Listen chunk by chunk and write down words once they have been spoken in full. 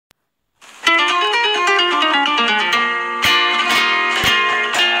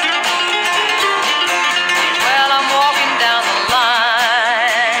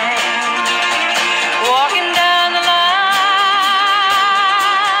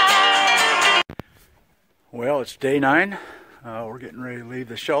Well, it's day 9. We're getting ready to leave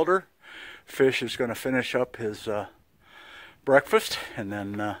the shelter. Fish is going to finish up his breakfast and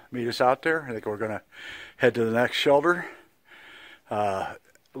then meet us out there. I think we're going to head to the next shelter.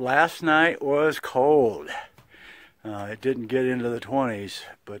 Last night was cold. It didn't get into the 20s,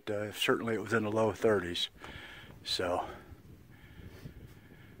 but certainly it was in the low 30s. So,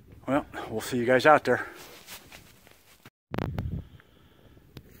 well, we'll see you guys out there.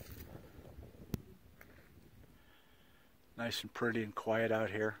 Nice and pretty and quiet out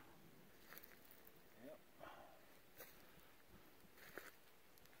here.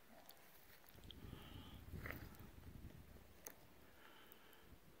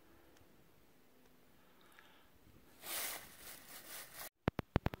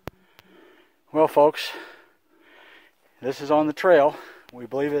 Well, folks, this is on the trail. We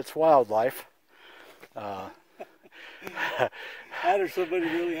believe it's wildlife. That or somebody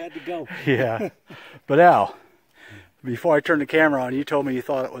really had to go. Yeah. But Al, before I turned the camera on, you told me you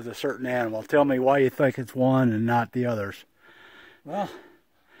thought it was a certain animal. Tell me why you think it's one and not the others. Well,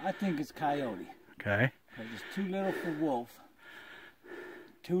 I think it's coyote. Okay. Because it's too little for wolf,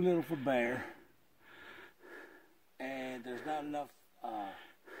 too little for bear, and there's not enough, what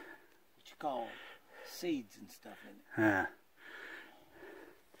you call seeds and stuff in it. Yeah.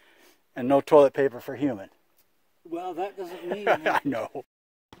 And no toilet paper for human. Well, that doesn't mean... I know.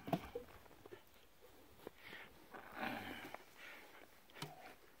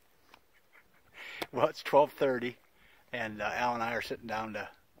 Well, it's 12:30, and Al and I are sitting down to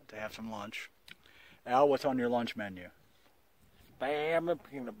have some lunch. Al, what's on your lunch menu? Spam and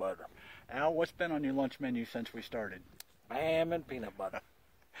peanut butter. Al, what's been on your lunch menu since we started? Spam and peanut butter.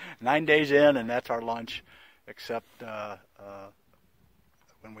 9 days in, and that's our lunch, except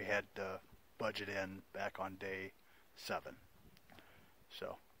when we had budget in back on day 7.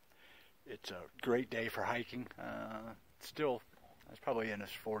 So it's a great day for hiking. Still, it's probably in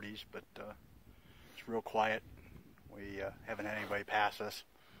his 40s, but it's real quiet. We haven't had anybody pass us.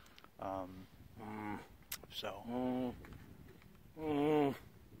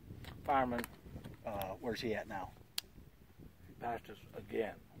 Fireman. Where's he at now? He passed us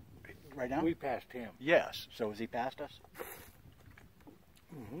again. Right now? We passed him. Yes. So has he passed us?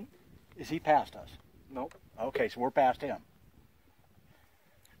 Mm-hmm. Is he past us? Nope. Okay, so we're past him.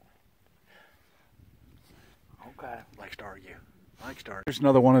 Okay. Likes to argue. Here's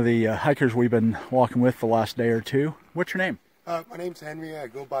another one of the hikers we've been walking with the last day or two. What's your name? My name's Henry. I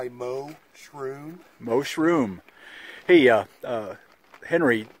go by Mo Shroom. Mo Shroom. Hey,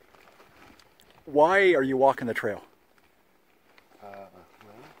 Henry, why are you walking the trail? Well,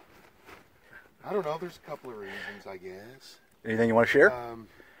 I don't know. There's a couple of reasons, I guess. Anything you want to share?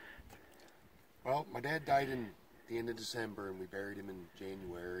 Well, my dad died in the end of December, and we buried him in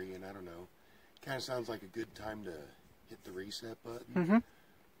January, and I don't know. Kind of sounds like a good time to hit the reset button. Mm-hmm.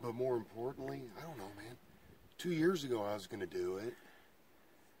 But more importantly, I don't know, man. 2 years ago, I was going to do it,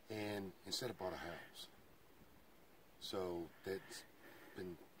 and instead I bought a house. So that's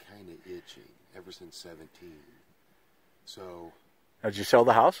been kind of itching ever since 17. So. Did you sell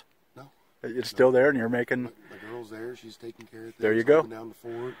the house? No. It's still there, and you're making. My girl's there. She's taking care of things. There you go. Down the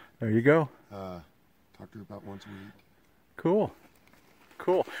fort. There you go. Talk to her about once a week. Cool.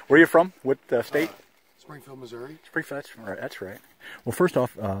 Cool. Where are you from? What state? Springfield, Missouri. Springfield. That's right. Well, first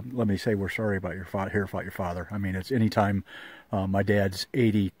off, let me say we're sorry about your father. I mean, it's anytime my dad's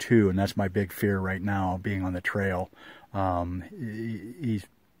 82, and that's my big fear right now, being on the trail. He's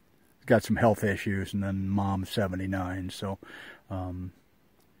got some health issues, and then mom's 79. So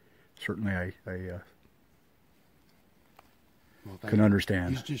certainly I can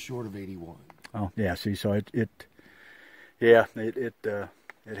understand. He's just short of 81. Oh yeah. See, so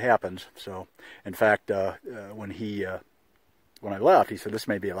it happens. So, in fact, when I left, he said, "This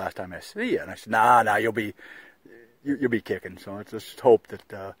may be the last time I see you." And I said, "Nah, you'll be kicking." So let's just hope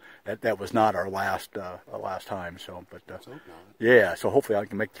that that was not our last time. So, but Let's hope not. yeah. So hopefully I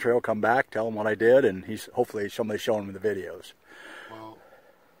can make the trail, come back, tell him what I did, and hopefully somebody's showing him the videos. Well,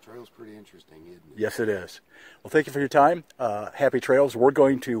 trail's pretty interesting, isn't it? Yes, it is. Well, thank you for your time. Happy trails. We're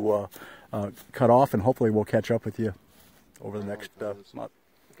going to cut off, and hopefully we'll catch up with you over the next month.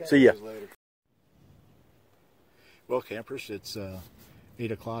 Okay. See ya. Later. Well, campers, it's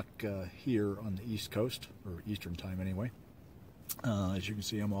 8 o'clock here on the East Coast, or Eastern time anyway. As you can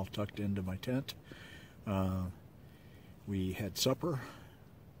see, I'm all tucked into my tent. We had supper.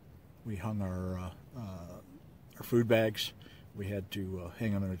 We hung our food bags. We had to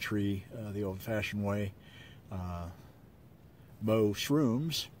hang them in a tree the old-fashioned way. Mo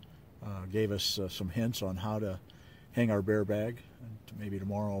Shrooms gave us some hints on how to hang our bear bag. And maybe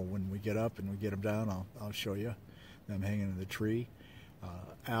tomorrow when we get up and we get them down, I'll show you them hanging in the tree.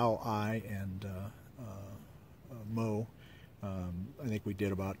 Al, I, and Mo, I think we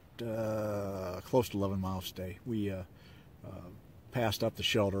did about close to 11 miles today. We passed up the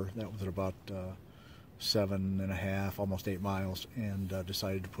shelter. That was at about 7.5, almost 8 miles, and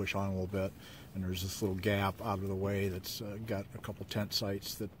decided to push on a little bit. And there's this little gap out of the way that's got a couple tent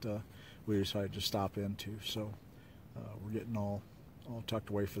sites that we decided to stop into. So we're getting all tucked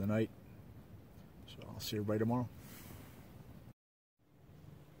away for the night. So I'll see everybody tomorrow.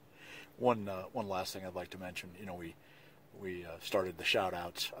 One last thing I'd like to mention. You know, we started the shout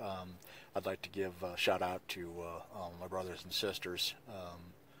outs. I'd like to give a shout out to my brothers and sisters,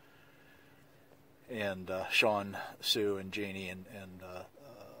 and Sean, Sue, and Janie, and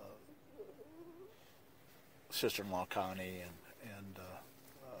sister-in-law Connie, and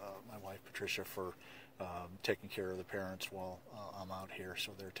my wife Patricia for taking care of the parents while I'm out here.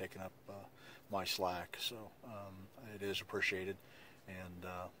 So they're taking up my slack. So it is appreciated. And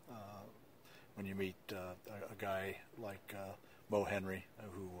when you meet a guy like Mo Henry,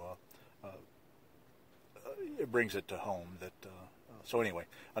 who it brings it to home. So anyway,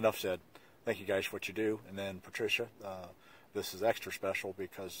 enough said. Thank you guys for what you do. And then Patricia, this is extra special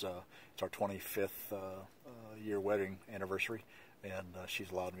because it's our 25th year wedding anniversary, and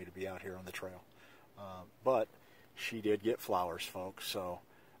she's allowed me to be out here on the trail. But she did get flowers, folks, so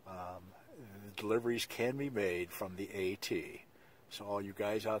deliveries can be made from the AT. So all you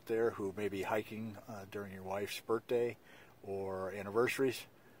guys out there who may be hiking during your wife's birthday or anniversaries,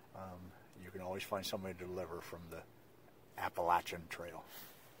 you can always find somebody to deliver from the Appalachian Trail.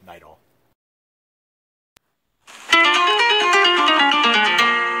 Night all.